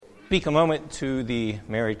speak a moment to the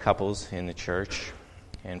married couples in the church.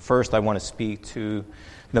 And first, I want to speak to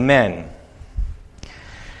the men.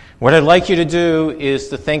 What I'd like you to do is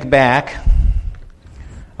to think back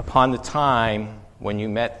upon the time when you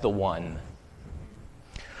met the one.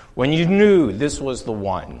 When you knew this was the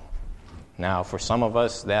one. Now, for some of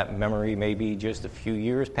us, that memory may be just a few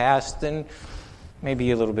years past and maybe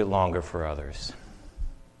a little bit longer for others.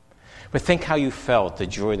 But think how you felt, the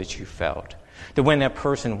joy that you felt. That when that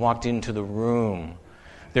person walked into the room,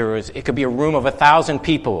 it could be a room of 1,000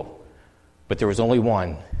 people, but there was only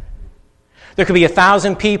one. There could be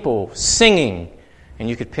 1,000 people singing, and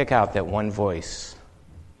you could pick out that one voice.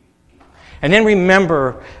 And then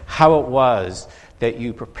remember how it was that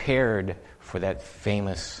you prepared for that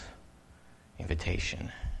famous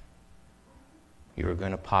invitation. You were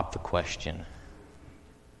going to pop the question.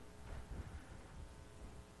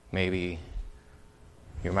 Maybe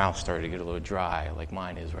your mouth started to get a little dry, like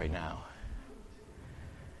mine is right now.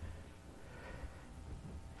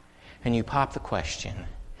 And you pop the question.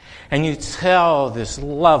 And you tell this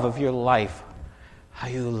love of your life how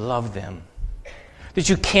you love them. That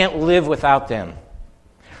you can't live without them.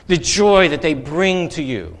 The joy that they bring to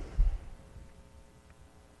you.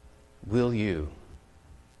 Will you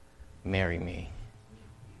marry me?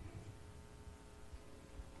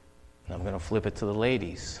 And I'm going to flip it to the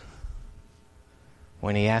ladies.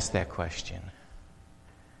 When he asked that question,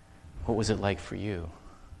 what was it like for you?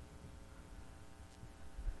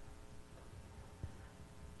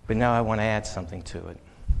 But now I want to add something to it.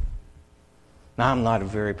 Now, I'm not a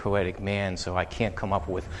very poetic man, so I can't come up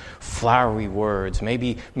with flowery words.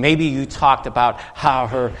 Maybe you talked about how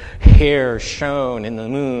her hair shone in the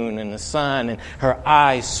moon and the sun, and her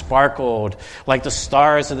eyes sparkled like the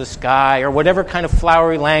stars of the sky, or whatever kind of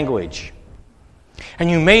flowery language.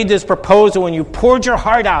 And you made this proposal and you poured your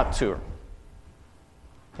heart out to her.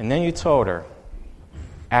 And then you told her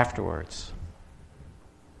afterwards,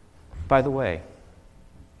 by the way,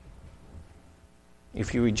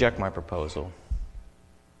 if you reject my proposal,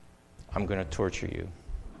 I'm going to torture you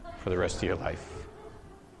for the rest of your life.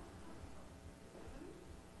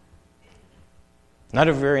 Not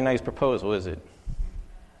a very nice proposal, is it?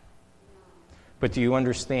 But do you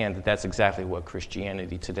understand that that's exactly what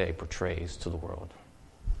Christianity today portrays to the world?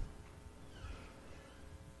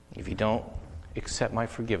 If you don't accept my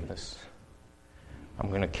forgiveness, I'm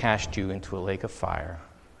going to cast you into a lake of fire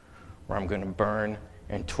where I'm going to burn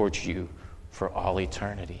and torture you for all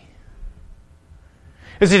eternity.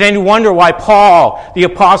 Is it any wonder why Paul, the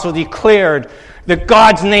apostle, declared that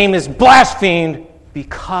God's name is blasphemed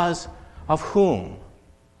because of whom?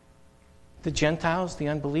 The Gentiles, the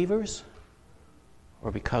unbelievers? Or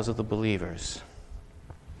because of the believers?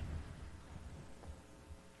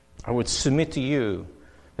 I would submit to you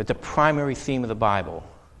that the primary theme of the Bible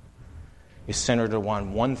is centered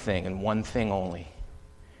on one thing and one thing only.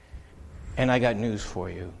 And I got news for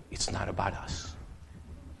you. It's not about us.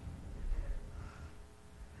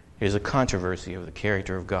 It is a controversy of the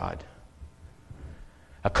character of God.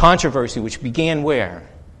 A controversy which began where?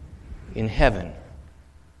 In heaven.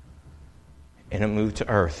 And it moved to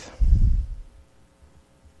earth.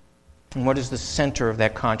 And what is the center of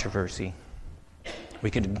that controversy?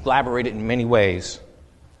 We could elaborate it in many ways.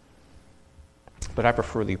 But I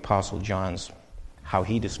prefer the Apostle John's, how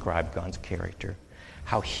he described God's character.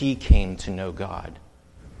 How he came to know God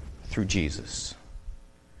through Jesus.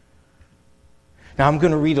 Now, I'm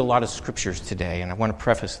going to read a lot of scriptures today, and I want to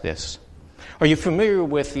preface this. Are you familiar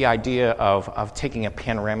with the idea of taking a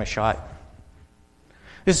panorama shot?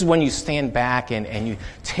 This is when you stand back and you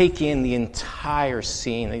take in the entire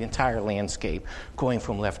scene, the entire landscape, going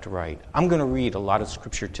from left to right. I'm going to read a lot of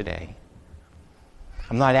scripture today.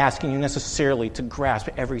 I'm not asking you necessarily to grasp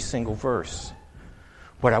every single verse.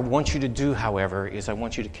 What I want you to do, however, is I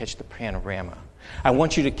want you to catch the panorama. I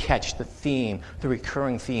want you to catch the theme, the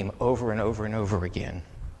recurring theme, over and over and over again.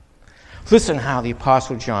 Listen how the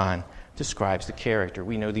Apostle John describes the character.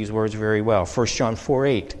 We know these words very well. 1 John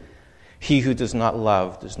 4:8. He who does not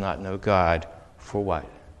love does not know God. For what?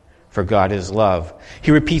 For God is love.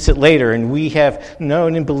 He repeats it later, and we have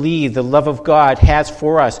known and believed the love of God has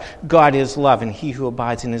for us. God is love, and he who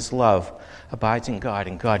abides in his love abides in God,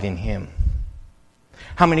 and God in him.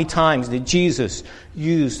 How many times did Jesus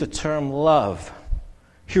use the term love?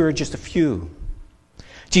 Here are just a few.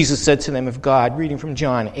 Jesus said to them, if God, reading from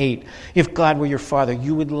John 8, if God were your Father,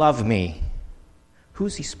 you would love me. Who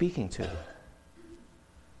is he speaking to?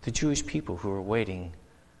 The Jewish people who were waiting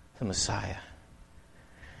the Messiah.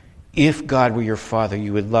 If God were your Father,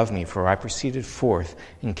 you would love me, for I proceeded forth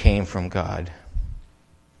and came from God.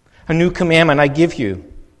 A new commandment I give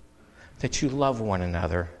you, that you love one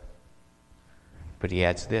another But he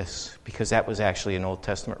adds this, because that was actually an Old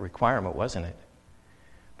Testament requirement, wasn't it?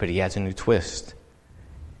 But he adds a new twist.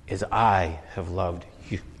 As I have loved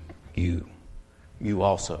you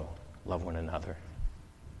also love one another.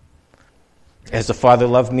 As the Father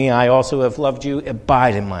loved me, I also have loved you.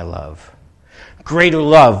 Abide in my love. Greater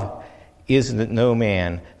love is that no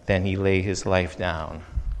man than he lay his life down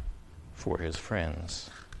for his friends.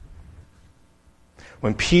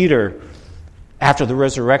 When Peter, after the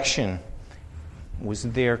resurrection, was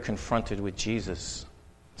there confronted with Jesus,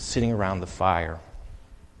 sitting around the fire,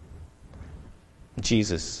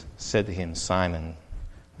 Jesus said to him, Simon,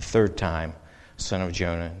 the third time, son of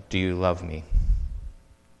Jonah, do you love me?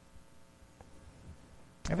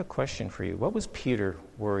 I have a question for you. What was Peter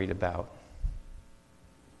worried about?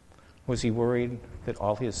 Was he worried that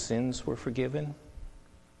all his sins were forgiven?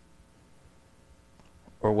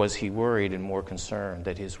 Or was he worried and more concerned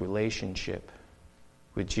that his relationship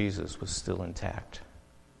with Jesus was still intact?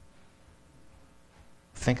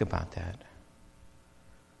 Think about that.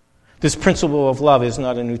 This principle of love is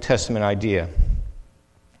not a New Testament idea.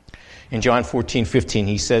 In John 14:15,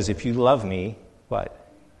 he says, if you love me, what?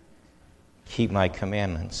 Keep my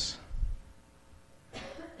commandments.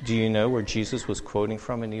 Do you know where Jesus was quoting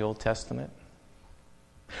from in the Old Testament?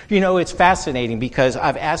 You know, it's fascinating because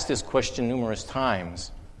I've asked this question numerous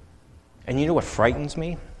times. And you know what frightens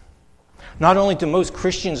me? Not only do most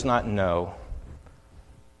Christians not know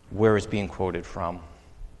where it's being quoted from,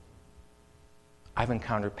 I've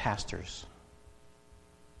encountered pastors,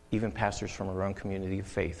 even pastors from our own community of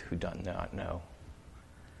faith, who do not know.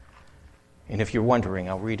 And if you're wondering,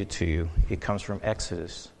 I'll read it to you. It comes from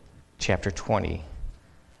Exodus chapter 20,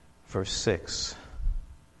 verse 6.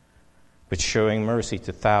 But showing mercy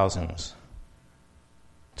to thousands,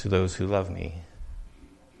 to those who love me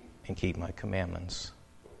and keep my commandments.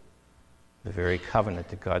 The very covenant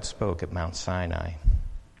that God spoke at Mount Sinai.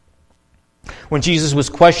 When Jesus was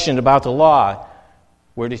questioned about the law,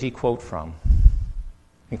 where did he quote from?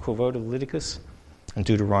 He quoted Leviticus and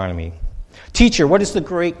Deuteronomy. Teacher, what is the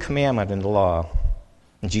great commandment in the law?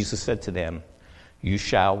 And Jesus said to them, you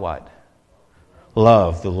shall what?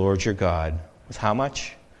 Love the Lord your God. With how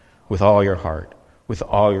much? With all your heart, with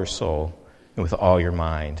all your soul, and with all your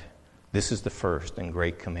mind. This is the first and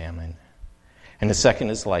great commandment. And the second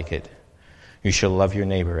is like it. You shall love your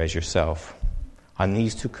neighbor as yourself. On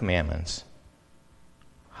these two commandments,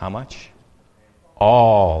 how much?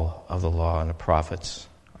 All of the law and the prophets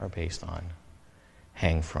are based on,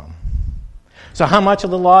 hang from. So how much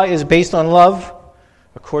of the law is based on love?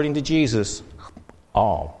 According to Jesus,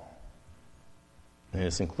 all. And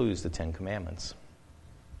this includes the 10 Commandments.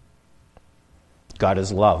 God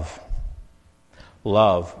is love.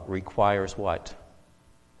 Love requires what?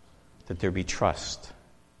 That there be trust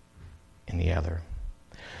in the other.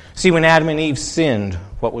 See, when Adam and Eve sinned,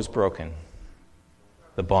 what was broken?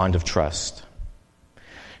 The bond of trust.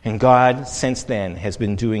 And God, since then, has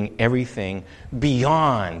been doing everything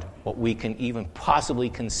beyond what we can even possibly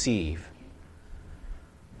conceive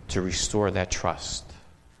to restore that trust.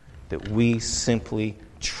 That we simply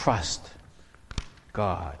trust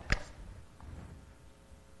God.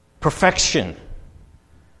 Perfection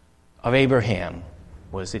of Abraham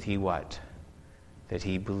was that he what? That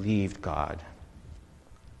he believed God.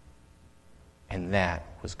 And that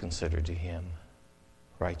was considered to him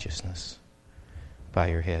righteousness. Bow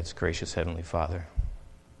your heads, gracious Heavenly Father.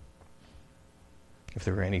 If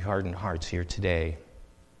there are any hardened hearts here today,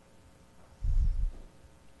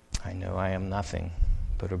 I know I am nothing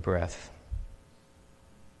but a breath.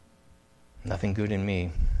 Nothing good in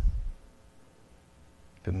me.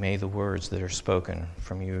 But may the words that are spoken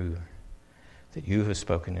from you, that you have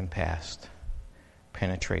spoken in past,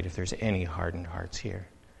 penetrate. If there's any hardened hearts here,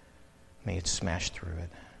 may it smash through it,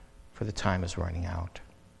 for the time is running out.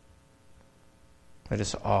 Let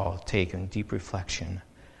us all take a deep reflection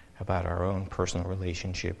about our own personal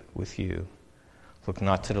relationship with you. Look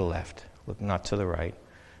not to the left, look not to the right,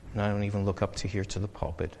 don't even look up to here to the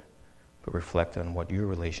pulpit, but reflect on what your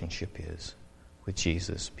relationship is with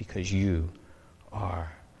Jesus, because you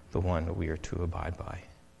are the one that we are to abide by.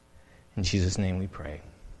 In Jesus' name we pray.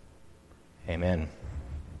 Amen.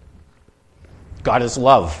 God is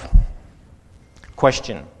love.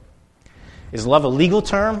 Question: is love a legal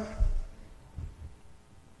term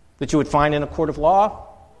that you would find in a court of law?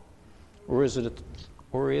 Or is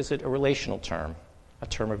it a relational term, a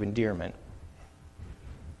term of endearment?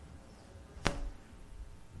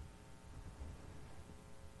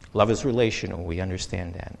 Love is relational, we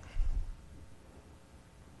understand that.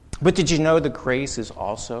 But did you know that grace is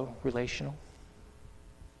also relational?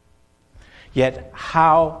 Yet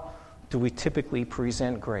how do we typically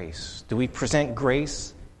present grace? Do we present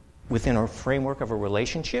grace within a framework of a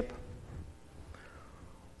relationship?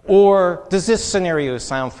 Or does this scenario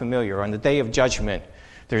sound familiar? On the day of judgment,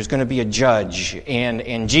 there's going to be a judge,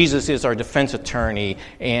 and Jesus is our defense attorney,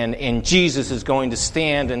 and Jesus is going to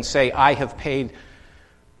stand and say, I have paid.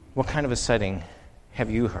 What kind of a setting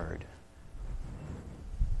have you heard?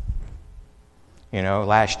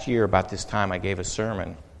 Last year about this time I gave a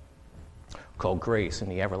sermon called Grace in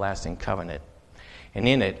the Everlasting Covenant. And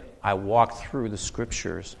in it, I walked through the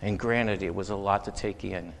Scriptures, and granted, it was a lot to take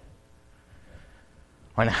in,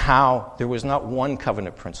 on how there was not one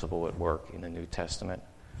covenant principle at work in the New Testament,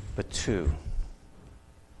 but two.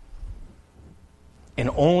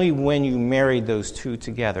 And only when you married those two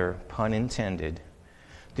together, pun intended,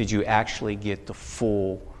 did you actually get the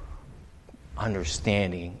full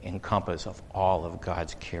understanding and compass of all of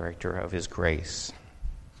God's character, of His grace.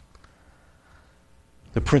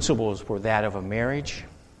 The principles were that of a marriage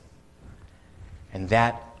and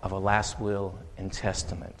that of a last will and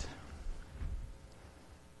testament.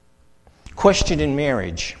 Question in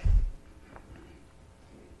marriage.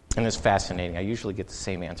 And it's fascinating. I usually get the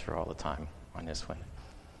same answer all the time on this one.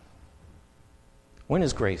 When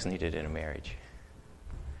is grace needed in a marriage?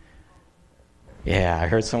 Yeah, I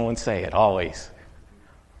heard someone say it, always.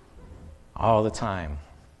 All the time.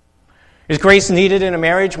 Is grace needed in a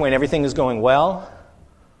marriage when everything is going well?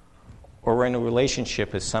 Or when a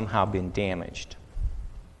relationship has somehow been damaged?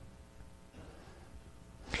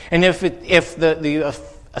 And if the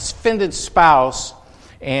offended spouse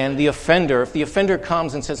and the offender, if the offender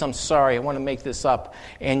comes and says, I'm sorry, I want to make this up,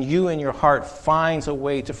 and you in your heart finds a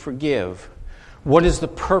way to forgive, what is the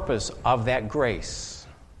purpose of that grace?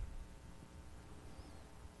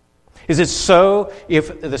 Is it so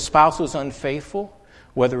if the spouse was unfaithful,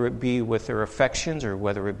 whether it be with their affections or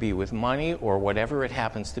whether it be with money or whatever it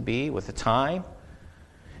happens to be with the time?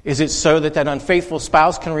 Is it so that unfaithful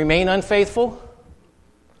spouse can remain unfaithful?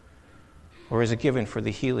 Or is it given for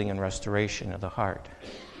the healing and restoration of the heart?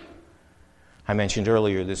 I mentioned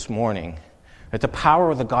earlier this morning that the power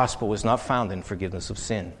of the gospel is not found in forgiveness of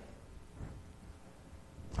sin.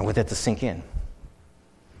 I want that to sink in.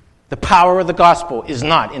 The power of the gospel is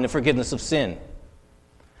not in the forgiveness of sin.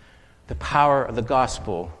 The power of the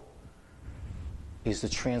gospel is the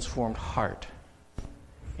transformed heart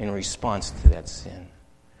in response to that sin.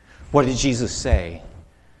 What did Jesus say?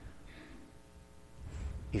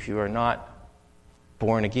 If you are not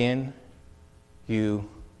born again, you,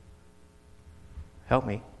 help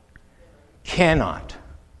me, cannot,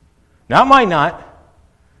 not might not,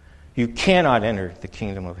 you cannot enter the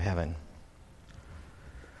kingdom of heaven.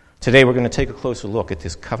 Today we're going to take a closer look at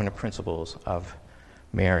these covenant principles of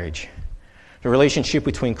marriage, the relationship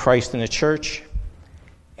between Christ and the church,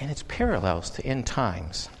 and its parallels to end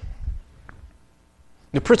times.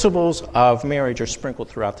 The principles of marriage are sprinkled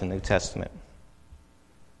throughout the New Testament.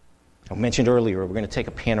 I mentioned earlier, we're going to take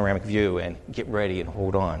a panoramic view and get ready and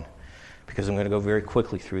hold on, because I'm going to go very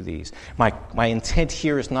quickly through these. My intent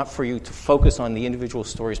here is not for you to focus on the individual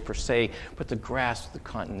stories per se, but to grasp the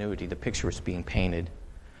continuity, the picture that's being painted,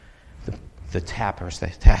 the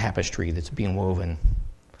tapestry that's being woven.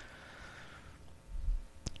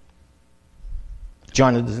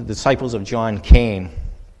 The disciples of John came,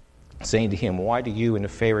 saying to him, "Why do you and the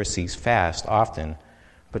Pharisees fast often,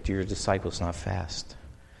 but do your disciples not fast?"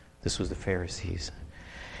 This was the Pharisees.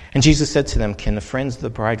 And Jesus said to them, "Can the friends of the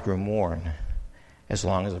bridegroom mourn as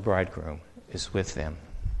long as the bridegroom is with them?"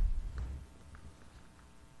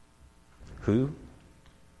 Who?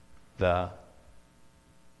 The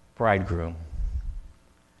bridegroom.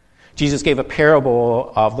 Jesus gave a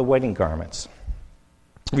parable of the wedding garments.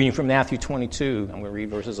 Reading from Matthew 22, I'm going to read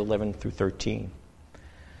verses 11 through 13.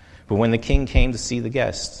 But when the king came to see the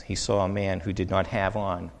guests, he saw a man who did not have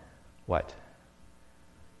on what?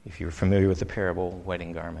 If you're familiar with the parable,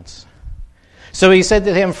 wedding garments. So he said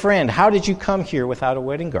to him, "Friend, how did you come here without a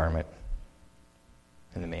wedding garment?"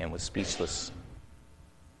 And the man was speechless.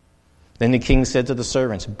 Then the king said to the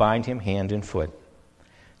servants, "Bind him hand and foot,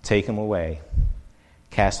 take him away,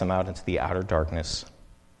 cast him out into the outer darkness,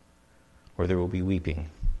 where there will be weeping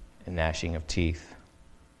and gnashing of teeth."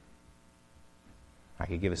 I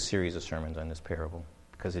could give a series of sermons on this parable,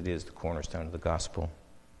 because it is the cornerstone of the gospel.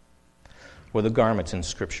 What the garments in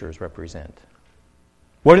Scriptures represent.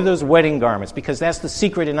 What are those wedding garments? Because that's the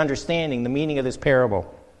secret in understanding the meaning of this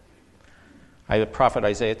parable. The prophet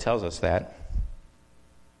Isaiah tells us that.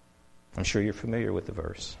 I'm sure you're familiar with the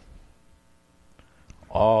verse.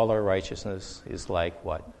 All our righteousness is like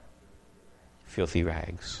what? Filthy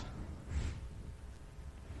rags.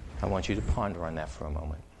 I want you to ponder on that for a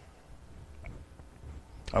moment.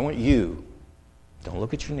 I want you. Don't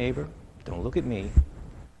look at your neighbor. Don't look at me.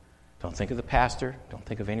 Don't think of the pastor. Don't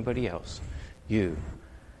think of anybody else. You.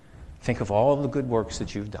 Think of all the good works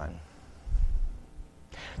that you've done.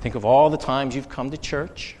 Think of all the times you've come to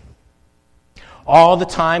church. All the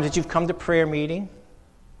times that you've come to prayer meeting.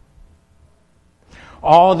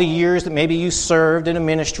 All the years that maybe you served in a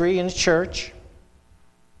ministry, in a church.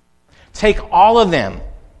 Take all of them.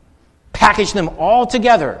 Package them all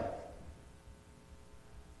together.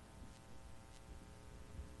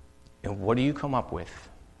 And what do you come up with?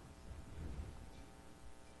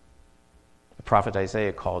 The prophet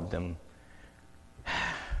Isaiah called them,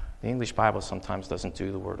 the English Bible sometimes doesn't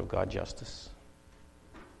do the Word of God justice.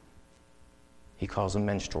 He calls them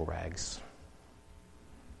menstrual rags.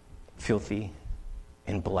 Filthy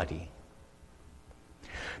and bloody.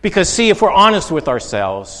 Because see, if we're honest with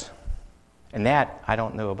ourselves, and that, I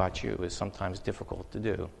don't know about you, is sometimes difficult to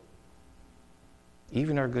do.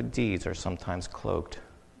 Even our good deeds are sometimes cloaked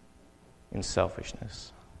in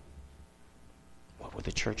selfishness. What would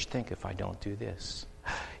the church think if I don't do this?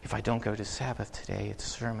 If I don't go to Sabbath today, it's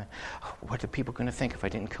sermon. What are people going to think if I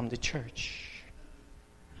didn't come to church?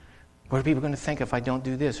 What are people going to think if I don't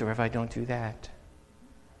do this or if I don't do that?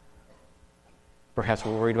 Perhaps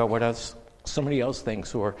we're worried about what somebody else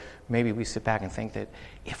thinks, or maybe we sit back and think that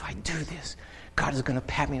if I do this, God is going to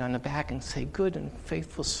pat me on the back and say, good and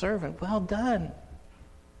faithful servant, well done.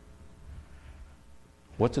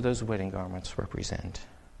 What do those wedding garments represent?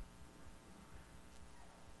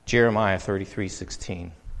 Jeremiah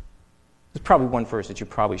 33:16. There's probably one verse that you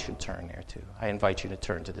probably should turn there to. I invite you to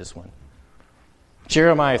turn to this one.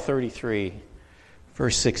 Jeremiah 33,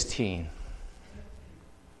 verse 16.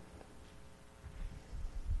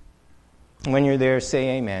 When you're there,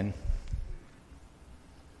 say amen.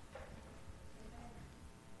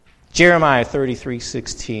 Jeremiah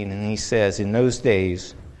 33:16, and he says, in those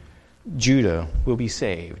days, Judah will be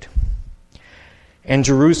saved, and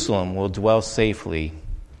Jerusalem will dwell safely,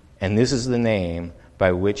 and this is the name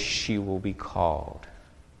by which she will be called.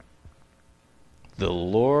 The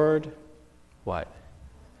Lord, what?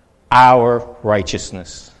 Our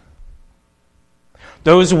righteousness.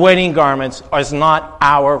 Those wedding garments are not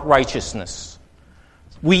our righteousness.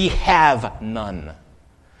 We have none.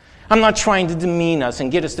 I'm not trying to demean us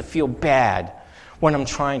and get us to feel bad. What I'm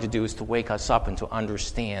trying to do is to wake us up and to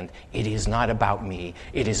understand it is not about me.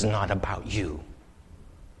 It is not about you.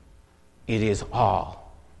 It is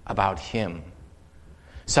all about Him.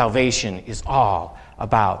 Salvation is all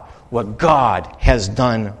about what God has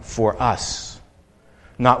done for us,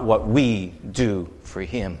 not what we do for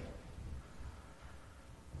Him.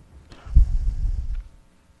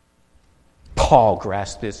 Paul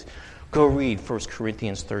grasped this. Go read 1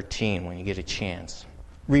 Corinthians 13 when you get a chance.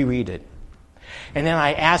 Reread it. And then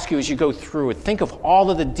I ask you as you go through it, think of all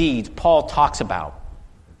of the deeds Paul talks about.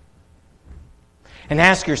 And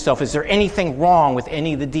ask yourself, is there anything wrong with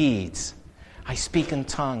any of the deeds? I speak in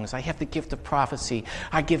tongues. I have the gift of prophecy.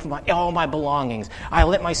 I give all my belongings. I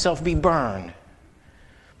let myself be burned.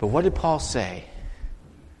 But what did Paul say?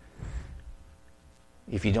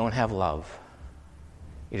 If you don't have love,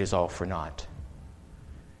 it is all for naught.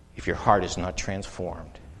 If your heart is not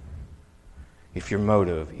transformed, if your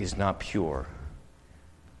motive is not pure,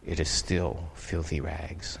 it is still filthy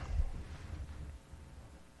rags.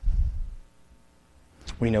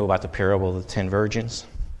 We know about the parable of the 10 virgins.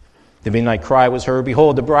 The midnight cry was heard,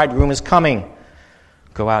 behold, the bridegroom is coming.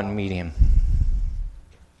 Go out and meet him.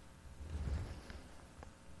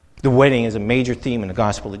 The wedding is a major theme in the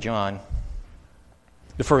Gospel of John.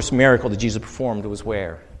 The first miracle that Jesus performed was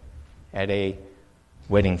where? At a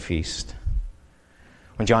wedding feast.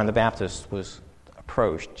 When John the Baptist was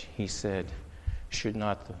approached, he said, should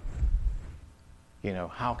not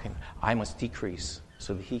how can I must decrease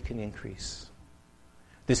so that he can increase.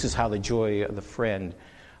 This is how the joy of the friend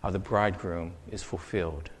of the bridegroom is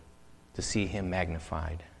fulfilled, to see him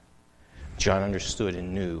magnified. John understood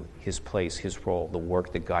and knew his place, his role, the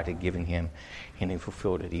work that God had given him, and he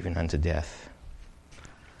fulfilled it even unto death.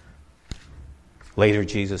 Later,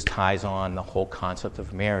 Jesus ties on the whole concept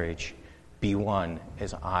of marriage. Be one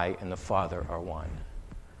as I and the Father are one.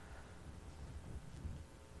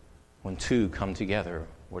 When two come together,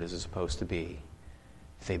 what is it supposed to be?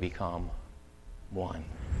 They become one.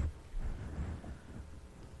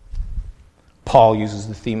 Paul uses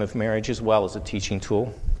the theme of marriage as well as a teaching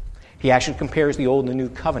tool. He actually compares the Old and the New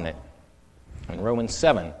Covenant in Romans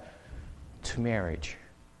 7 to marriage,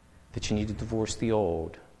 that you need to divorce the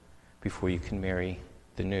old before you can marry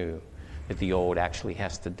the new, that the old actually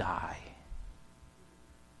has to die.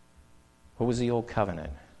 What was the Old Covenant?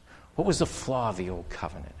 What was the flaw of the Old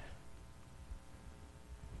Covenant?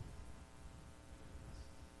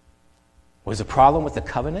 Was the problem with the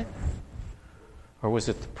covenant? Or was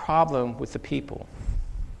it the problem with the people?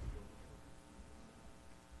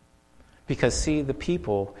 Because, see, the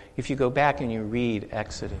people, if you go back and you read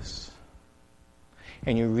Exodus,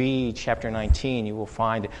 and you read chapter 19, you will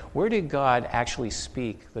find, where did God actually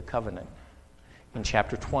speak the covenant? In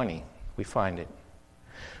chapter 20, we find it.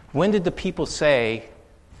 When did the people say,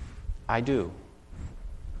 I do?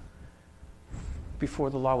 Before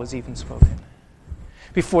the law was even spoken.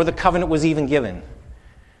 Before the covenant was even given.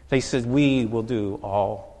 They said, we will do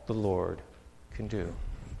all the Lord can do.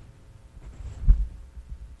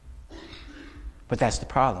 But that's the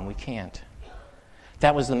problem. We can't.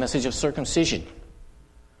 That was the message of circumcision.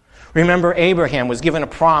 Remember, Abraham was given a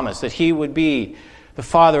promise that he would be the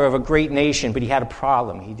father of a great nation, but he had a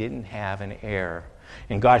problem. He didn't have an heir.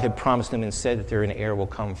 And God had promised him and said that an heir will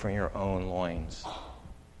come from your own loins.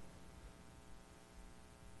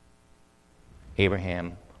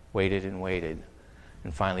 Abraham waited and waited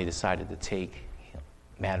and finally decided to take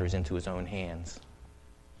matters into his own hands.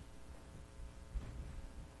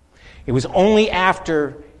 It was only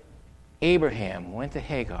after Abraham went to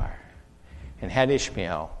Hagar and had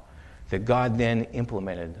Ishmael that God then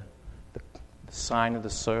implemented the sign of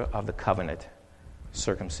the covenant,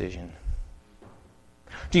 circumcision.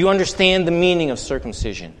 Do you understand the meaning of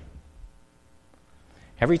circumcision?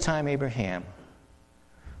 Every time Abraham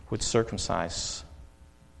would circumcise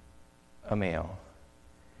a male,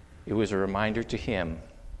 it was a reminder to him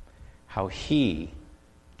how he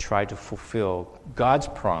tried to fulfill God's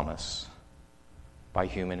promise by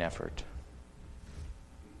human effort.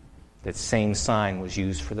 That same sign was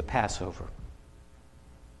used for the Passover.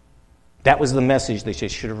 That was the message that they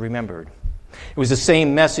should have remembered. It was the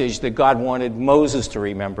same message that God wanted Moses to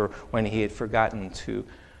remember when he had forgotten to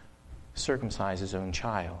circumcise his own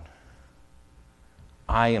child.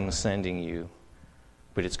 I am sending you,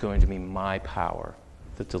 but it's going to be my power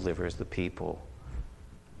that delivers the people,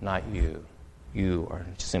 not you. You are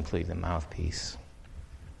simply the mouthpiece,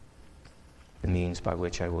 the means by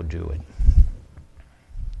which I will do it.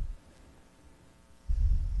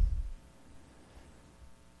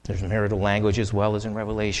 There's marital language as well as in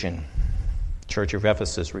Revelation. Church of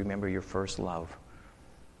Ephesus, remember your first love.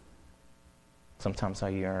 Sometimes I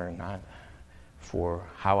yearn not for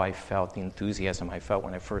how I felt, the enthusiasm I felt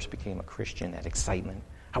when I first became a Christian, that excitement.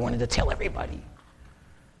 I wanted to tell everybody.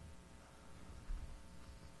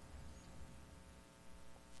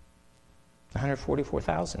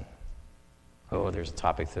 $144,000. Oh, there's a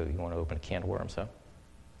topic that you want to open a can of worms, huh?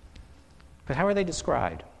 But how are they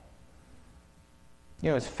described? You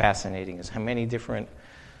know, it's fascinating is how many different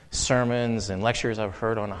sermons and lectures I've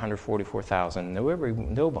heard on 144,000.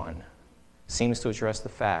 No one seems to address the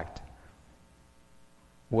fact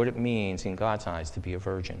what it means in God's eyes to be a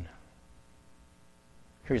virgin.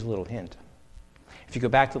 Here's a little hint. If you go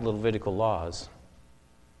back to the Levitical laws,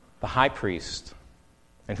 the high priest,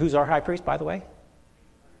 and who's our high priest, by the way?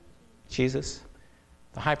 Jesus.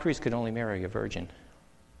 The high priest could only marry a virgin.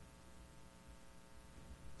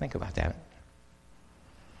 Think about that.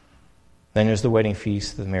 Then there's the wedding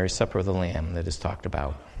feast, the marriage supper of the Lamb that is talked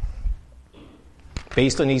about.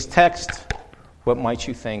 Based on these texts, what might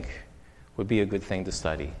you think would be a good thing to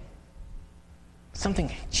study? Something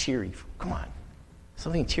cheery. Come on.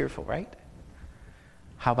 Something cheerful, right?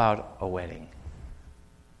 How about a wedding?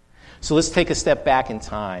 So let's take a step back in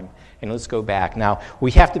time and let's go back. Now,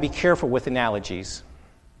 we have to be careful with analogies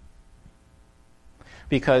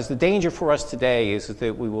because the danger for us today is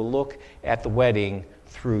that we will look at the wedding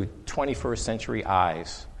through 21st century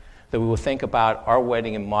eyes, that we will think about our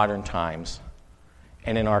wedding in modern times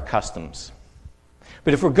and in our customs.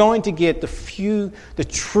 But if we're going to get the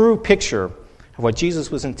true picture of what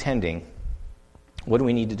Jesus was intending, what do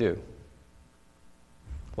we need to do?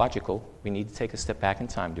 Logical. We need to take a step back in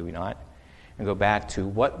time, do we not? And go back to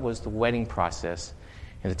what was the wedding process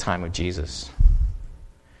in the time of Jesus.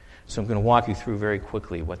 So I'm going to walk you through very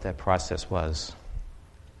quickly what that process was.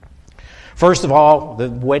 First of all, the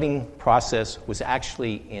wedding process was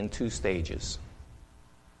actually in two stages.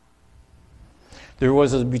 There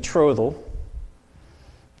was a betrothal,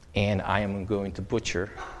 and I am going to butcher,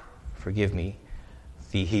 forgive me,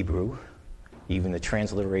 the Hebrew, even the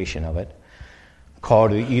transliteration of it,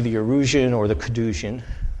 called either Yerushin or the Kedushin.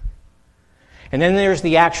 And then there's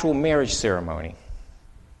the actual marriage ceremony.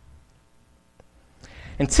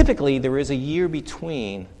 And typically, there is a year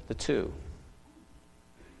between the two.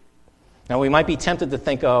 Now, we might be tempted to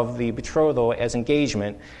think of the betrothal as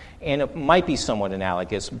engagement, and it might be somewhat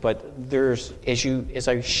analogous, but there's, as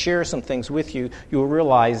I share some things with you, you will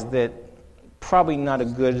realize that probably not a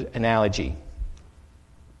good analogy.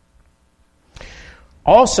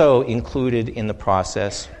 Also included in the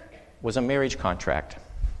process was a marriage contract.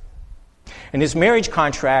 And this marriage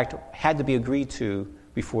contract had to be agreed to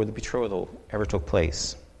before the betrothal ever took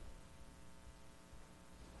place.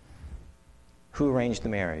 Who arranged the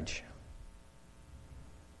marriage?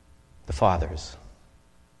 The fathers.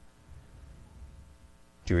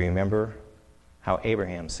 Do you remember how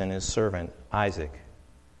Abraham sent his servant Isaac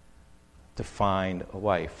to find a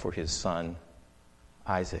wife for his son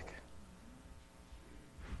Isaac?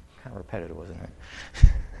 Kind of repetitive, wasn't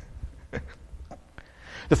it?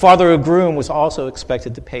 The father of the groom was also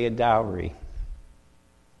expected to pay a dowry,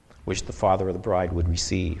 which the father of the bride would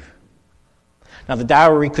receive. Now, the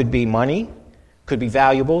dowry could be money, could be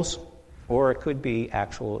valuables, or it could be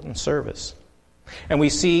actual in service. And we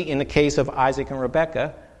see in the case of Isaac and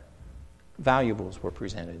Rebekah, valuables were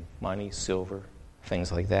presented, money, silver,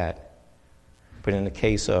 things like that. But in the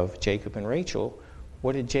case of Jacob and Rachel,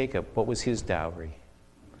 what was his dowry?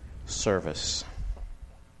 Service.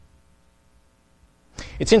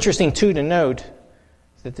 It's interesting, too, to note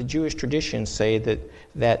that the Jewish traditions say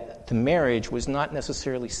that the marriage was not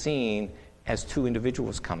necessarily seen as two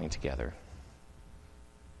individuals coming together,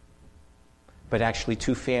 but actually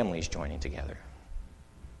two families joining together.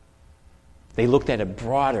 They looked at it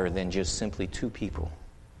broader than just simply two people.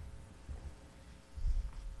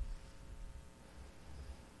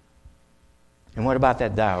 And what about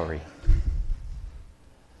that dowry?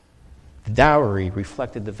 The dowry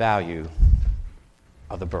reflected the value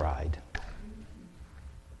of the bride.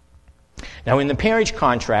 Now, in the marriage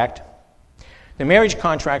contract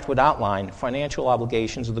would outline financial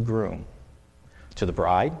obligations of the groom to the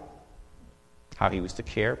bride, how he was to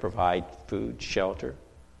care, provide food, shelter,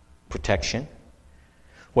 protection,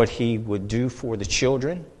 what he would do for the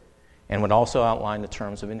children, and would also outline the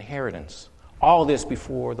terms of inheritance. All this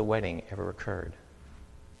before the wedding ever occurred.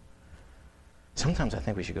 Sometimes I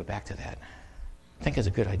think we should go back to that. I think it's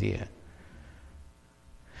a good idea.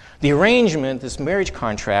 The arrangement, this marriage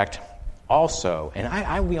contract, also, and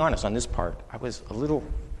I'll be honest on this part, I was a little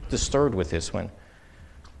disturbed with this one,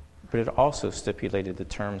 but it also stipulated the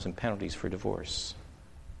terms and penalties for divorce.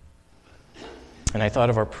 And I thought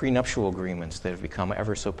of our prenuptial agreements that have become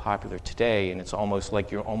ever so popular today, and it's almost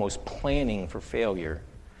like you're almost planning for failure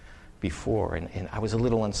before, and I was a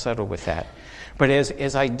little unsettled with that. But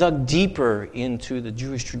as I dug deeper into the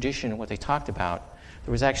Jewish tradition and what they talked about,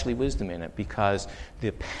 there was actually wisdom in it, because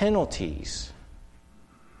the penalties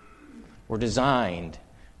were designed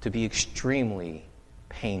to be extremely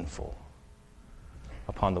painful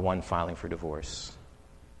upon the one filing for divorce.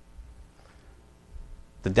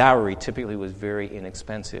 The dowry typically was very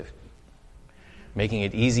inexpensive, making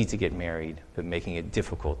it easy to get married, but making it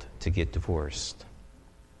difficult to get divorced.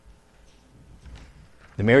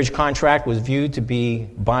 The marriage contract was viewed to be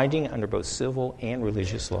binding under both civil and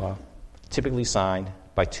religious law, typically signed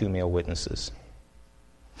by two male witnesses.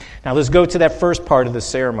 Now let's go to that first part of the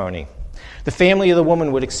ceremony. The family of the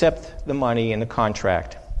woman would accept the money and the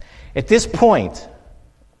contract. At this point,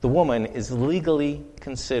 the woman is legally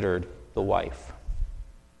considered the wife.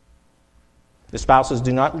 The spouses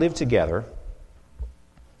do not live together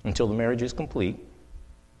until the marriage is complete.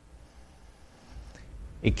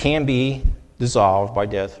 It can be dissolved by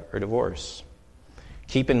death or divorce.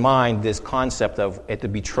 Keep in mind this concept of at the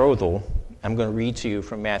betrothal. I'm going to read to you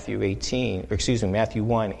from Matthew 1,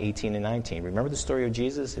 18 and 19. Remember the story of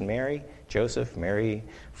Jesus and Mary? Joseph, Mary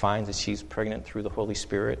finds that she's pregnant through the Holy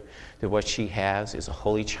Spirit, that what she has is a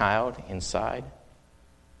holy child inside.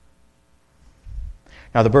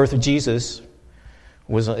 Now the birth of Jesus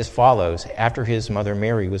was as follows. After his mother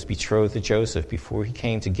Mary was betrothed to Joseph, before he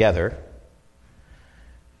came together,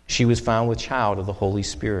 she was found with child of the Holy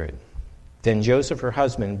Spirit. Then Joseph, her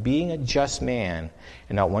husband, being a just man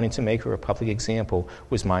and not wanting to make her a public example,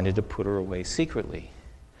 was minded to put her away secretly.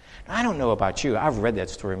 Now, I don't know about you. I've read that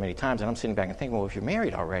story many times, and I'm sitting back and thinking, well, if you're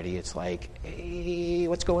married already, it's like, hey,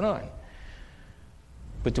 what's going on?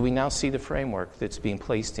 But do we now see the framework that's being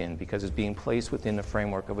placed in? Because it's being placed within the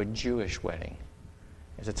framework of a Jewish wedding.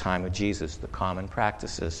 At the time of Jesus, the common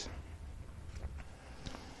practices.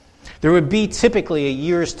 There would be typically a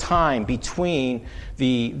year's time between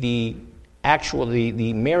the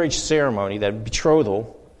marriage ceremony, that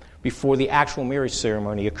betrothal, before the actual marriage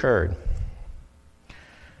ceremony occurred.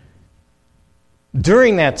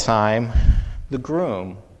 During that time, the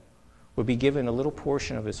groom would be given a little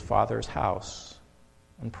portion of his father's house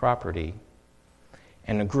and property,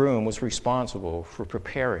 and the groom was responsible for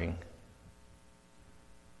preparing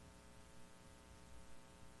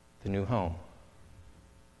the new home.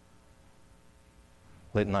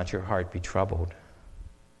 Let not your heart be troubled.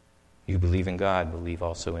 You believe in God, believe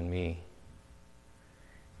also in me.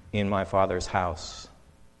 In my Father's house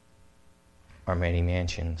are many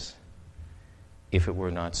mansions. If it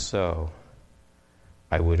were not so,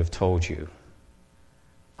 I would have told you.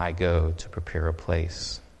 I go to prepare a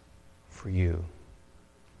place for you.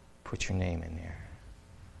 Put your name in there.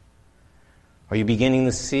 Are you beginning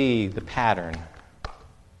to see the pattern?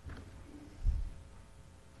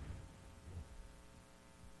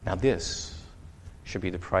 Now this should be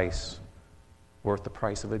the price, worth the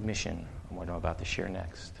price of admission on what I'm about to share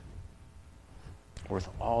next. Worth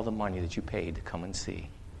all the money that you paid to come and see.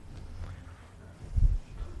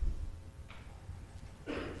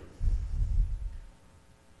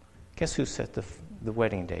 Guess who set the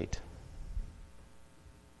wedding date?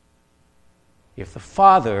 If the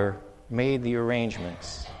father made the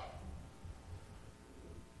arrangements,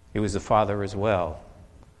 it was the father as well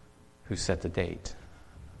who set the date.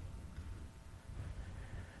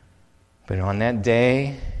 But on that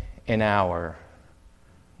day and hour,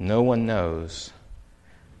 no one knows,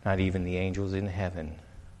 not even the angels in heaven,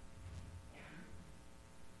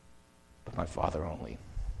 but my Father only.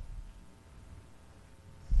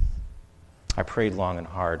 I prayed long and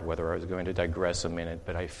hard whether I was going to digress a minute,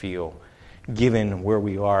 but I feel, given where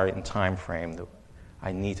we are in time frame, that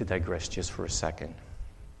I need to digress just for a second.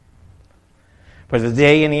 But the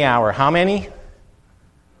day and the hour, how many?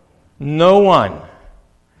 No one.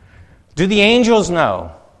 Do the angels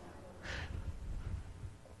know?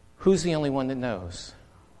 Who's the only one that knows?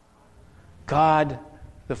 God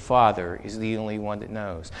the Father is the only one that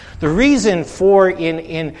knows. The reason for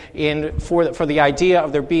the idea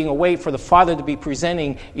of there being a way for the Father to be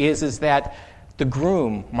presenting is that the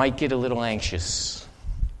groom might get a little anxious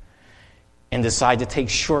and decide to take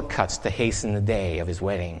shortcuts to hasten the day of his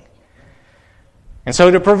wedding. And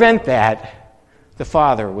so to prevent that, the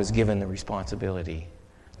Father was given the responsibility,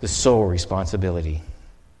 the sole responsibility.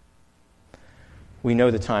 We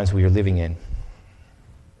know the times we are living in.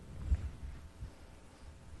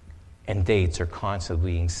 And dates are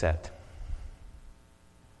constantly being set.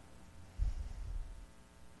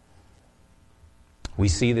 We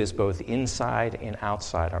see this both inside and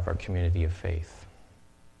outside of our community of faith.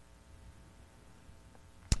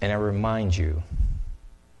 And I remind you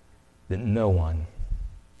that no one,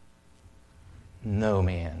 no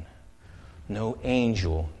man, no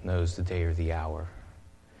angel knows the day or the hour.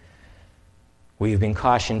 We have been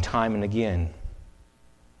cautioned time and again.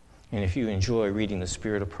 And if you enjoy reading the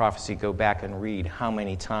Spirit of Prophecy, go back and read how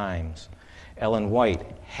many times Ellen White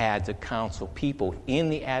had to counsel people in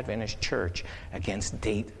the Adventist church against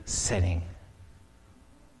date setting.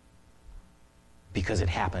 Because it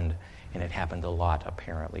happened, and it happened a lot,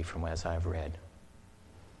 apparently, from as I've read.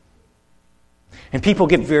 And people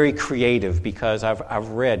get very creative because I've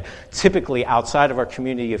read, typically outside of our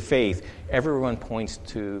community of faith, everyone points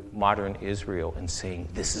to modern Israel and saying,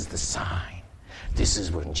 this is the sign. This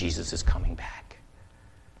is when Jesus is coming back.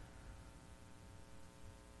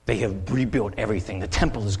 They have rebuilt everything. The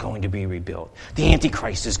temple is going to be rebuilt. The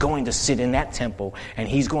Antichrist is going to sit in that temple, and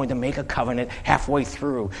he's going to make a covenant halfway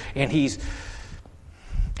through. And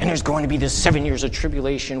there's going to be this 7 years of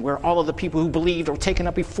tribulation where all of the people who believed are taken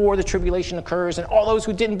up before the tribulation occurs, and all those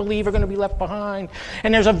who didn't believe are going to be left behind.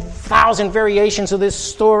 And there's 1,000 variations of this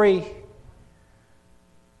story.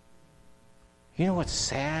 You know what's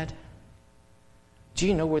sad? Do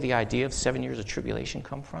you know where the idea of 7 years of tribulation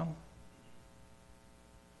come from?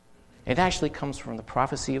 It actually comes from the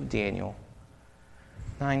prophecy of Daniel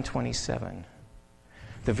 9:27.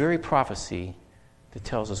 The very prophecy that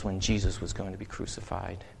tells us when Jesus was going to be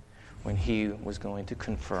crucified, when he was going to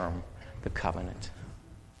confirm the covenant.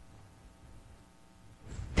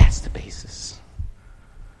 That's the basis.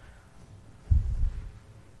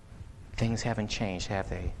 Things haven't changed, have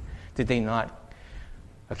they? Did they not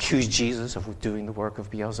accuse Jesus of doing the work of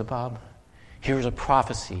Beelzebub? Here's a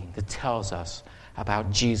prophecy that tells us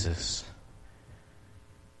about Jesus.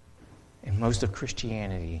 And most of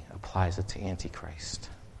Christianity applies it to Antichrist.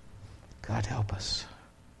 God help us.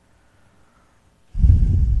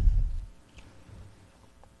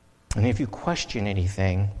 And if you question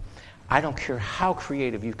anything, I don't care how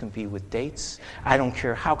creative you can be with dates. I don't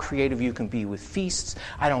care how creative you can be with feasts.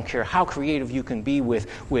 I don't care how creative you can be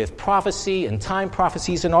with prophecy and time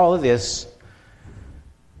prophecies and all of this.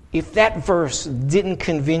 If that verse didn't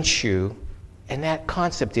convince you, and that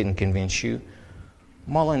concept didn't convince you,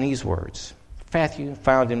 mull on these words.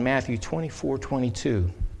 Found in Matthew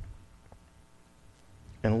 24:22.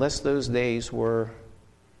 Unless those days were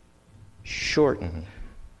shortened,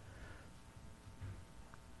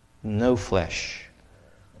 no flesh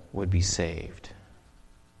would be saved.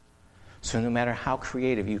 So no matter how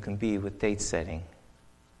creative you can be with date setting,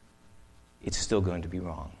 it's still going to be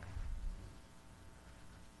wrong.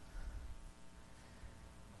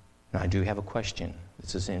 Now, I do have a question.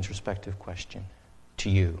 This is an introspective question to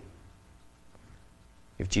you.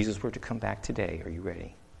 If Jesus were to come back today, are you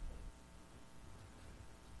ready?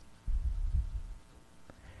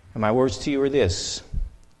 And my words to you are this.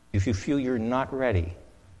 If you feel you're not ready,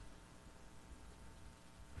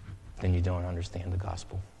 then you don't understand the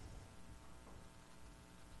gospel.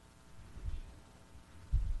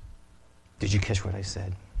 Did you catch what I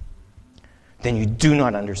said? Then you do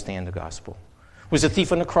not understand the gospel. Was the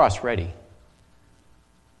thief on the cross ready?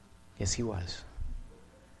 Yes, he was.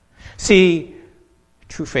 See,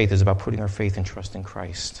 true faith is about putting our faith and trust in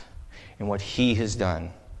Christ and what he has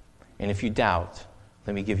done. And if you doubt,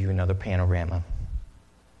 let me give you another panorama.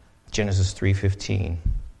 Genesis 3:15.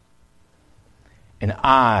 And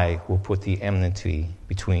I will put the enmity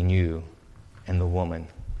between you and the woman.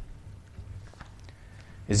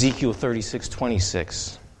 Ezekiel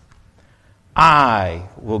 36:26. I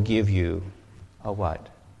will give you a what?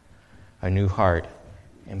 A new heart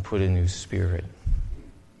and put a new spirit.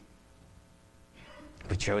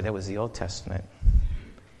 But Joe, that was the Old Testament.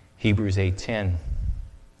 Hebrews 8:10.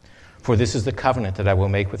 For this is the covenant that I will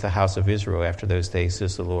make with the house of Israel after those days,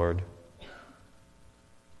 says the Lord.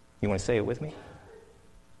 You want to say it with me?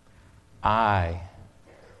 I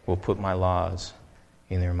will put my laws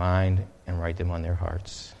in their mind and write them on their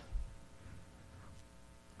hearts.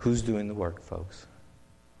 Who's doing the work, folks?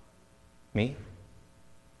 Me?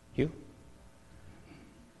 You?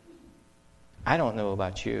 I don't know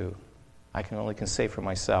about you. I can only say for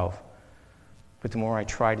myself. But the more I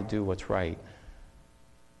try to do what's right,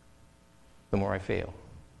 the more I fail.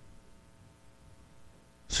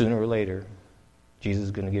 Sooner or later, Jesus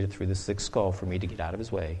is going to get it through the thick skull for me to get out of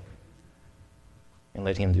his way and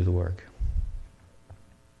let him do the work.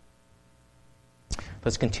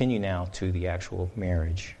 Let's continue now to the actual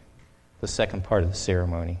marriage, the second part of the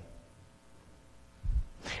ceremony.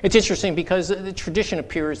 It's interesting because the tradition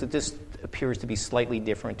appears that this appears to be slightly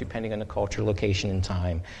different depending on the culture, location, and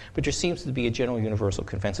time. But there seems to be a general universal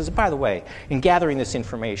consensus. And by the way, in gathering this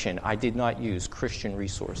information, I did not use Christian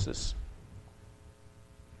resources.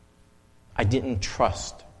 I didn't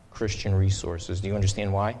trust Christian resources. Do you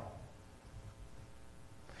understand why?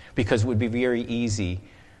 Because it would be very easy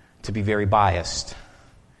to be very biased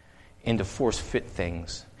and to force fit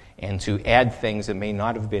things and to add things that may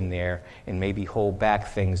not have been there and maybe hold back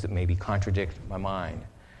things that maybe contradict my mind.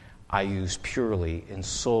 I use purely and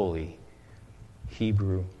solely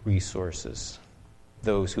Hebrew resources,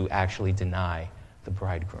 those who actually deny the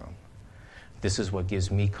bridegroom. This is what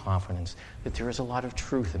gives me confidence that there is a lot of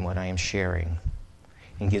truth in what I am sharing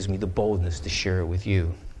and gives me the boldness to share it with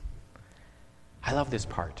you. I love this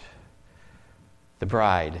part. The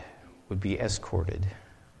bride would be escorted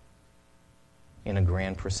in a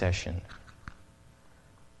grand procession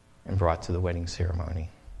and brought to the wedding ceremony.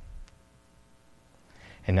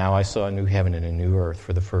 And now I saw a new heaven and a new earth,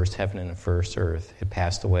 for the first heaven and the first earth had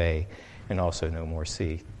passed away, and also no more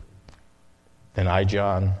sea. Then I,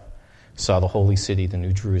 John, saw the holy city, the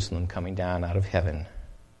new Jerusalem, coming down out of heaven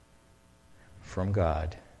from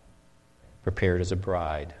God, prepared as a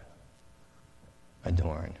bride,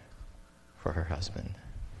 adorned for her husband.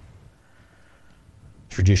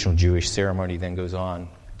 Traditional Jewish ceremony then goes on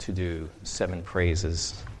to do 7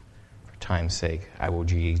 praises. For time's sake, I will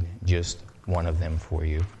read just one of them for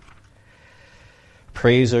you.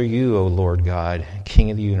 Praise are you, O Lord God,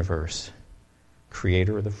 King of the universe,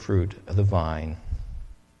 creator of the fruit of the vine,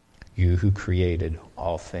 you who created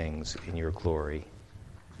all things in your glory.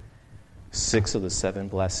 6 of the 7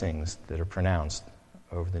 blessings that are pronounced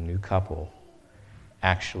over the new couple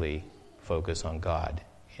actually focus on God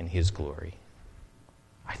and his glory.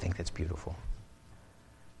 I think that's beautiful.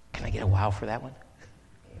 Can I get a wow for that one?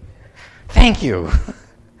 Thank you.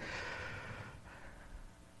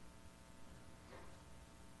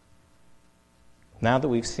 Now that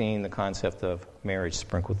we've seen the concept of marriage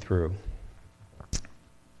sprinkled through, we've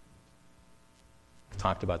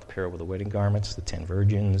talked about the parable of the wedding garments, the 10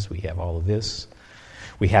 virgins, we have all of this.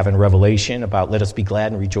 We have in Revelation about let us be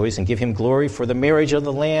glad and rejoice and give him glory, for the marriage of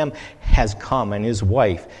the Lamb has come, and his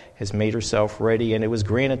wife has made herself ready, and it was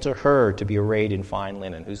granted to her to be arrayed in fine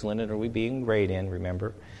linen. Whose linen are we being arrayed in,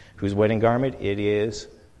 remember? Whose wedding garment? It is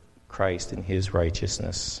Christ and his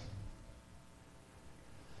righteousness.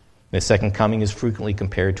 The second coming is frequently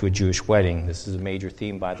compared to a Jewish wedding. This is a major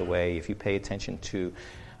theme, by the way, if you pay attention to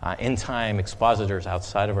end-time expositors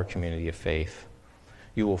outside of our community of faith.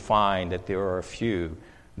 You will find that there are a few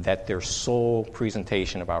that their sole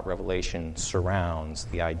presentation about Revelation surrounds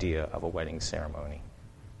the idea of a wedding ceremony.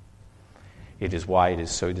 It is why it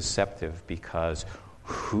is so deceptive, because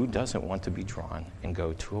Who doesn't want to be drawn and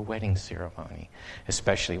go to a wedding ceremony,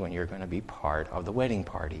 especially when you're going to be part of the wedding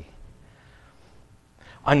party?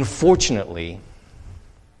 Unfortunately,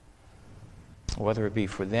 whether it be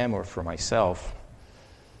for them or for myself,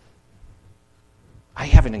 I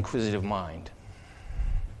have an inquisitive mind.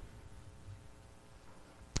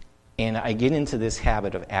 And I get into this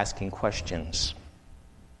habit of asking questions.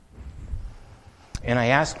 And I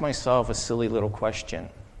ask myself a silly little question.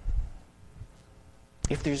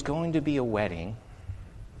 If there's going to be a wedding,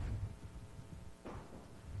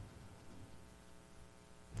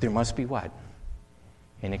 there must be what?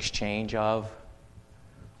 An exchange of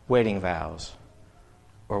wedding vows,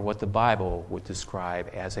 or what the Bible would describe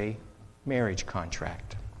as a marriage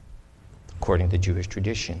contract, according to Jewish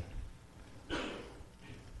tradition.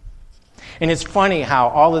 And it's funny how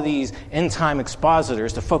all of these end-time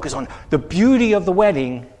expositors, to focus on the beauty of the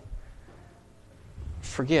wedding,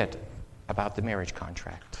 forget about the marriage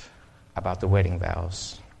contract, about the wedding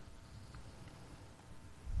vows.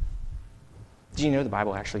 Do you know the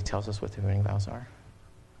Bible actually tells us what the wedding vows are?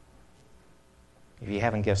 If you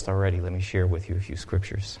haven't guessed already, let me share with you a few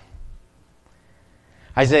scriptures.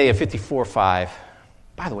 Isaiah 54:5.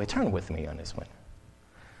 By the way, turn with me on this one,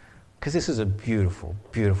 because this is a beautiful,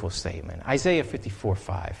 beautiful statement. Isaiah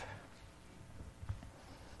 54:5.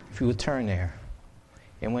 If you would turn there,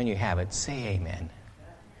 and when you have it, say amen.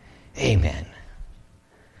 Amen.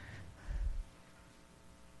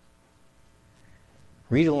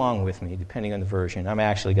 Read along with me, depending on the version. I'm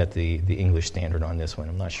actually got the English Standard on this one.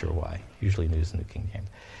 I'm not sure why. Usually New King James.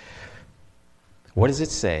 What does it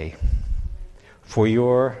say? For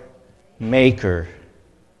your Maker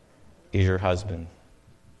is your husband.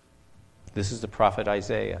 This is the prophet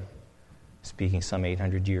Isaiah, speaking some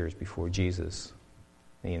 800 years before Jesus,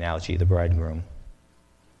 the analogy of the bridegroom.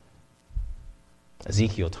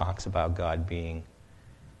 Ezekiel talks about God being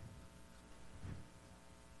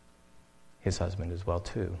his husband as well,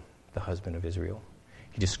 too, the husband of Israel.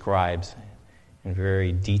 He describes in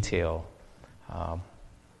very detail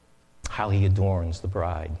how he adorns the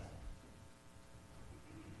bride.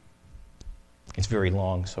 It's very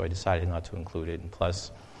long, so I decided not to include it. And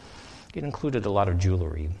plus, it included a lot of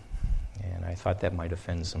jewelry, and I thought that might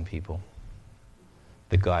offend some people,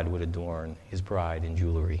 that God would adorn his bride in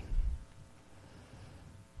jewelry.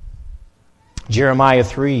 Jeremiah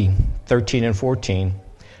 3:13 and 14.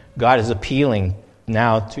 God is appealing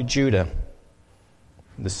now to Judah.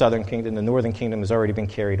 The southern kingdom, the northern kingdom has already been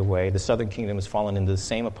carried away. The southern kingdom has fallen into the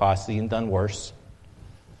same apostasy and done worse.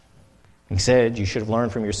 He said, you should have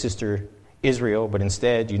learned from your sister Israel, but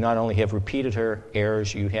instead you not only have repeated her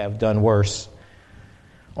errors, you have done worse.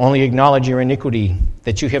 Only acknowledge your iniquity,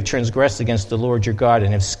 that you have transgressed against the Lord your God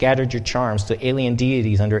and have scattered your charms to alien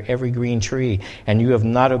deities under every green tree, and you have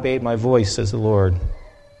not obeyed my voice, says the Lord.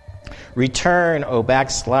 Return, O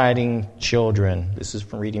backsliding children. This is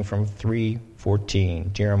from reading from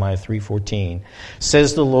 3:14, Jeremiah 3:14.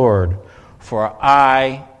 Says the Lord, for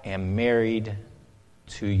I am married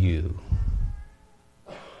to you.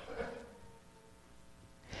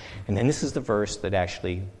 And then this is the verse that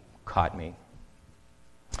actually caught me.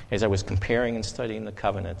 As I was comparing and studying the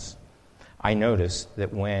covenants, I noticed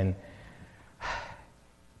that when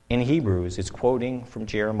in Hebrews it's quoting from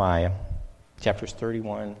Jeremiah, chapters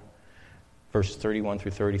 31, verses 31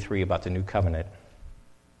 through 33 about the new covenant,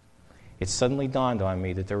 it suddenly dawned on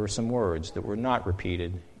me that there were some words that were not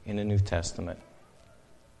repeated in the New Testament.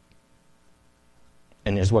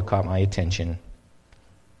 And here's what caught my attention.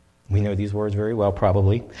 We know these words very well,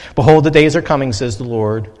 probably. Behold, the days are coming, says the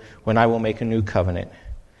Lord, when I will make a new covenant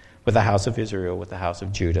with the house of Israel, with the house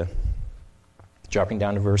of Judah. Dropping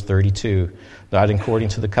down to verse 32, not according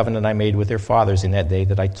to the covenant I made with their fathers in that day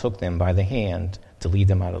that I took them by the hand to lead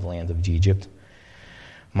them out of the land of Egypt.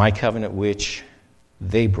 My covenant which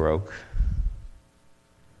they broke,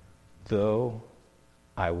 though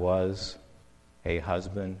I was a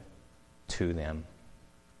husband to them.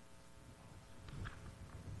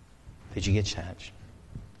 Did you get that?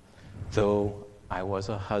 Though I was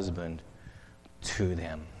a husband to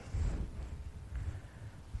them.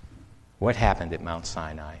 What happened at Mount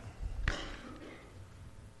Sinai?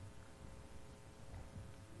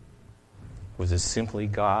 Was it simply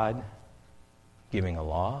God giving a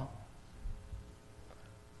law?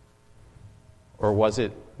 Or was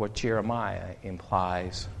it what Jeremiah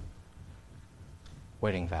implies,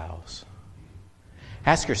 wedding vows?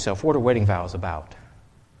 Ask yourself, what are wedding vows about?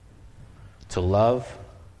 To love,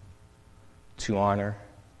 to honor,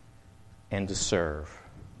 and to serve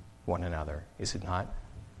one another, is it not?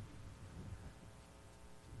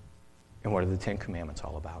 And what are the Ten Commandments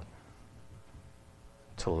all about?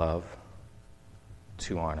 To love,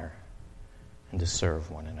 to honor and to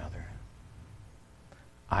serve one another.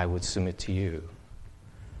 I would submit to you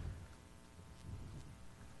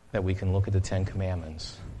that we can look at the Ten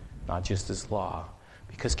Commandments, not just as law,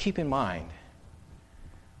 because keep in mind,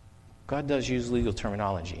 God does use legal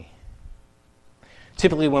terminology.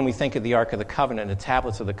 Typically, when we think of the Ark of the Covenant, the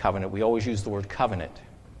tablets of the covenant, we always use the word covenant.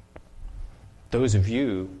 Those of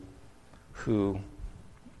you who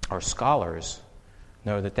are scholars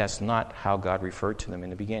know that that's not how God referred to them in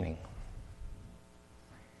the beginning.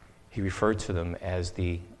 He referred to them as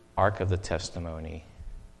the Ark of the Testimony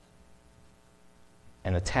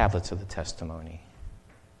and the tablets of the testimony.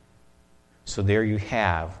 So there you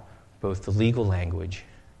have both the legal language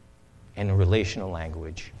and the relational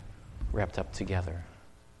language wrapped up together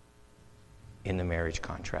in the marriage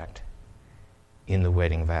contract, in the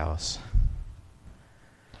wedding vows.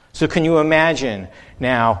 So can you imagine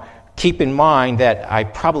now, keep in mind that I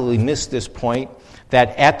probably missed this point,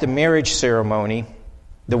 that at the marriage ceremony,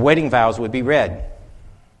 the wedding vows would be read.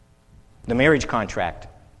 The marriage contract.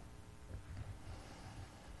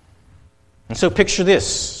 And so picture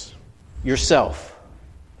this, yourself,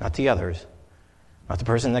 not the others, not the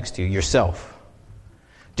person next to you, yourself.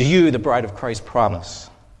 Do you, the bride of Christ, promise,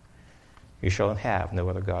 you shall have no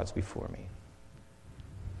other gods before me?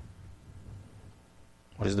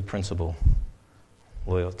 What is the principle?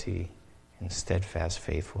 Loyalty and steadfast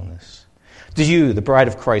faithfulness. Do you, the bride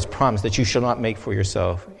of Christ, promise that you shall not make for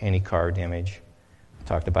yourself any carved image? We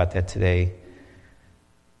talked about that today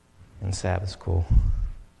in Sabbath school.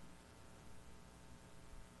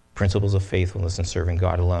 Principles of faithfulness and serving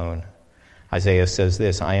God alone. Isaiah says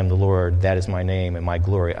this, I am the Lord, that is my name, and my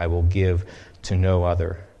glory I will give to no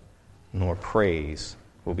other, nor praise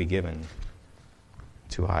will be given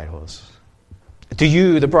to idols. Do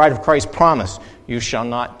you, the bride of Christ, promise you shall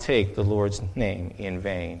not take the Lord's name in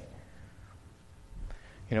vain?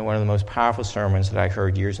 You know, one of the most powerful sermons that I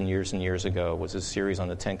heard years and years and years ago was a series on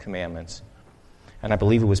the Ten Commandments. And I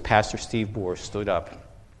believe it was Pastor Steve Bohr stood up.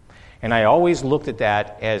 And I always looked at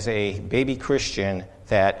that as a baby Christian,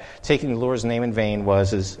 that taking the Lord's name in vain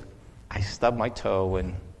was as I stubbed my toe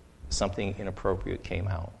when something inappropriate came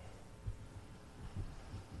out.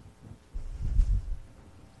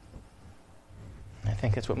 I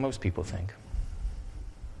think that's what most people think.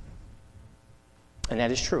 And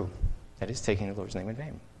that is true. That is taking the Lord's name in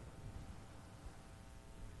vain.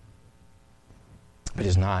 But it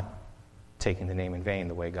is not taking the name in vain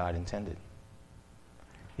the way God intended.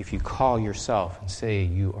 If you call yourself and say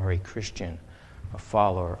you are a Christian, a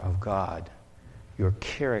follower of God, your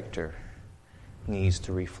character needs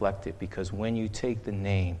to reflect it, because when you take the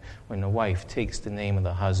name, when the wife takes the name of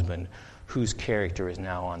the husband, whose character is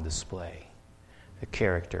now on display? The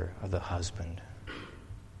character of the husband.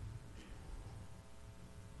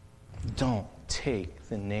 Don't take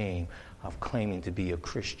the name of claiming to be a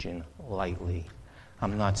Christian lightly.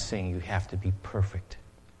 I'm not saying you have to be perfect.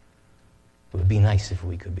 It would be nice if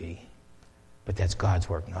we could be. But that's God's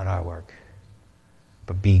work, not our work.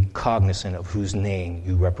 But be cognizant of whose name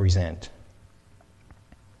you represent.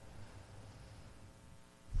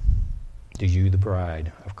 Do you, the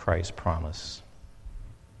bride of Christ, promise?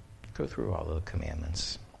 Go through all of the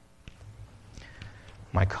commandments.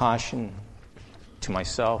 My caution to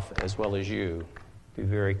myself as well as you, be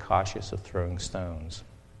very cautious of throwing stones.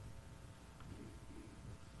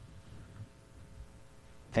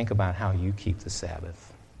 Think about how you keep the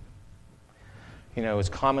Sabbath. You know, it's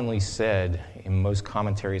commonly said in most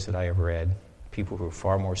commentaries that I have read, people who are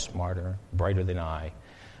far more smarter, brighter than I,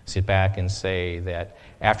 sit back and say that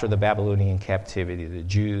after the Babylonian captivity, the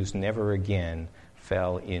Jews never again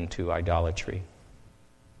fell into idolatry.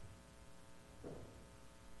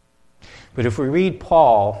 But if we read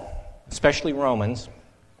Paul, especially Romans,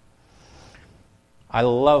 I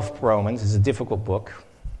love Romans. It's a difficult book.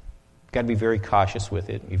 You've got to be very cautious with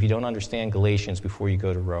it. If you don't understand Galatians before you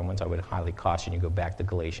go to Romans, I would highly caution you go back to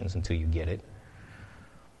Galatians until you get it,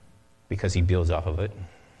 because he builds off of it.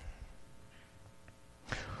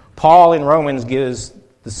 Paul in Romans gives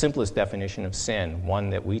the simplest definition of sin,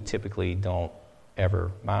 one that we typically don't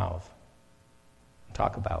ever mouth,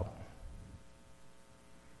 talk about.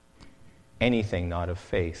 Anything not of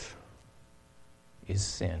faith is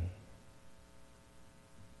sin.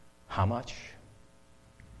 How much?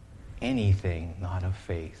 Anything not of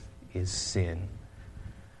faith is sin.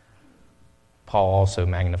 Paul also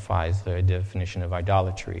magnifies the definition of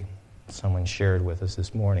idolatry. Someone shared with us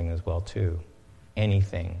this morning as well, too.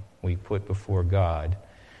 Anything we put before God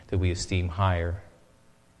that we esteem higher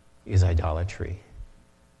is idolatry.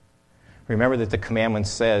 Remember that the commandment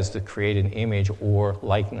says to create an image or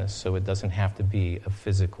likeness, so it doesn't have to be a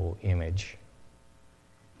physical image.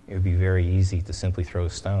 it would be very easy to simply throw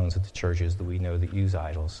stones at the churches that we know that use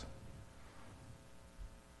idols.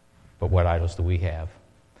 But what idols do we have?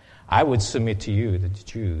 I would submit to you that the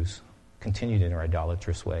Jews continued in their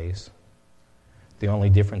idolatrous ways. The only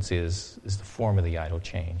difference is the form of the idol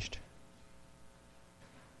changed.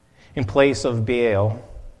 In place of Baal,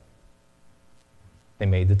 they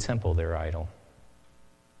made the temple their idol.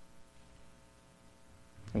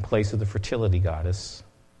 In place of the fertility goddess,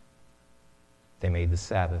 they made the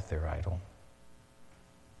Sabbath their idol.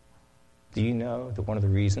 Do you know that one of the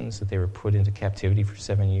reasons that they were put into captivity for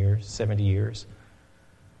 70 years,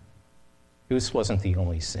 this wasn't the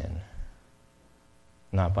only sin,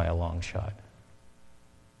 not by a long shot,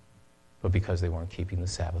 but because they weren't keeping the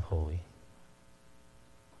Sabbath holy.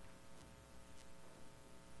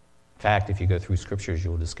 In fact, if you go through scriptures,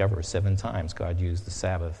 you'll discover 7 times God used the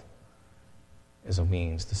Sabbath as a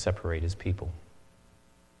means to separate his people,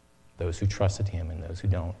 those who trusted him and those who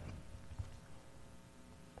don't.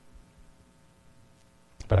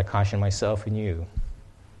 But I caution myself and you,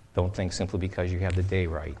 don't think simply because you have the day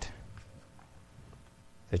right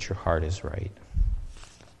that your heart is right.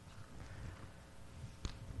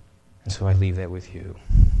 And so I leave that with you.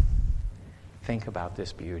 Think about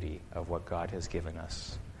this beauty of what God has given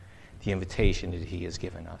us, the invitation that he has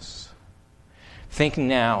given us. Think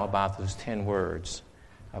now about those 10 words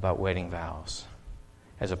about wedding vows,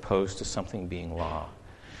 as opposed to something being law.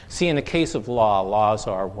 See, in the case of law, laws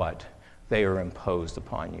are what? They are imposed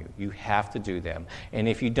upon you. You have to do them. And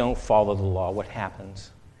if you don't follow the law, what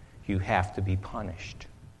happens? You have to be punished.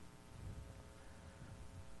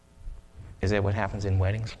 Is that what happens in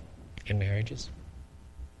weddings, in marriages?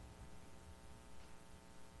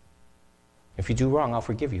 If you do wrong, I'll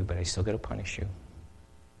forgive you, but I still got to punish you.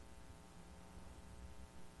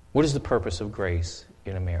 What is the purpose of grace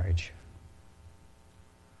in a marriage?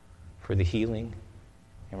 For the healing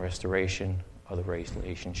and restoration of the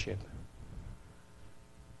relationship.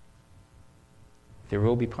 There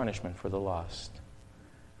will be punishment for the lost.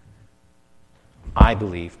 I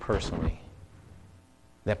believe personally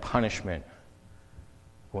that punishment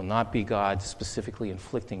will not be God specifically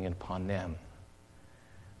inflicting it upon them,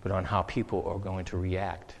 but on how people are going to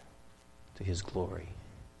react to his glory.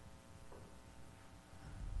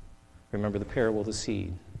 Remember the parable of the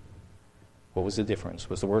seed. What was the difference?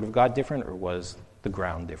 Was the word of God different, or was the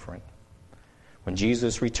ground different? When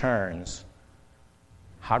Jesus returns,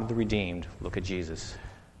 how did the redeemed look at Jesus?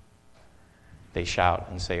 They shout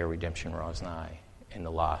and say, our redemption draws nigh, and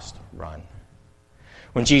the lost run.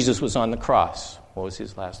 When Jesus was on the cross, what was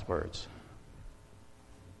his last words?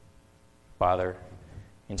 Father,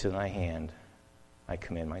 into thy hand I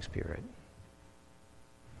commend my spirit.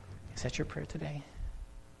 Is that your prayer today?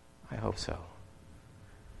 I hope so.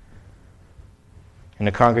 And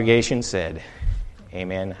the congregation said,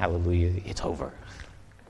 amen, hallelujah, it's over.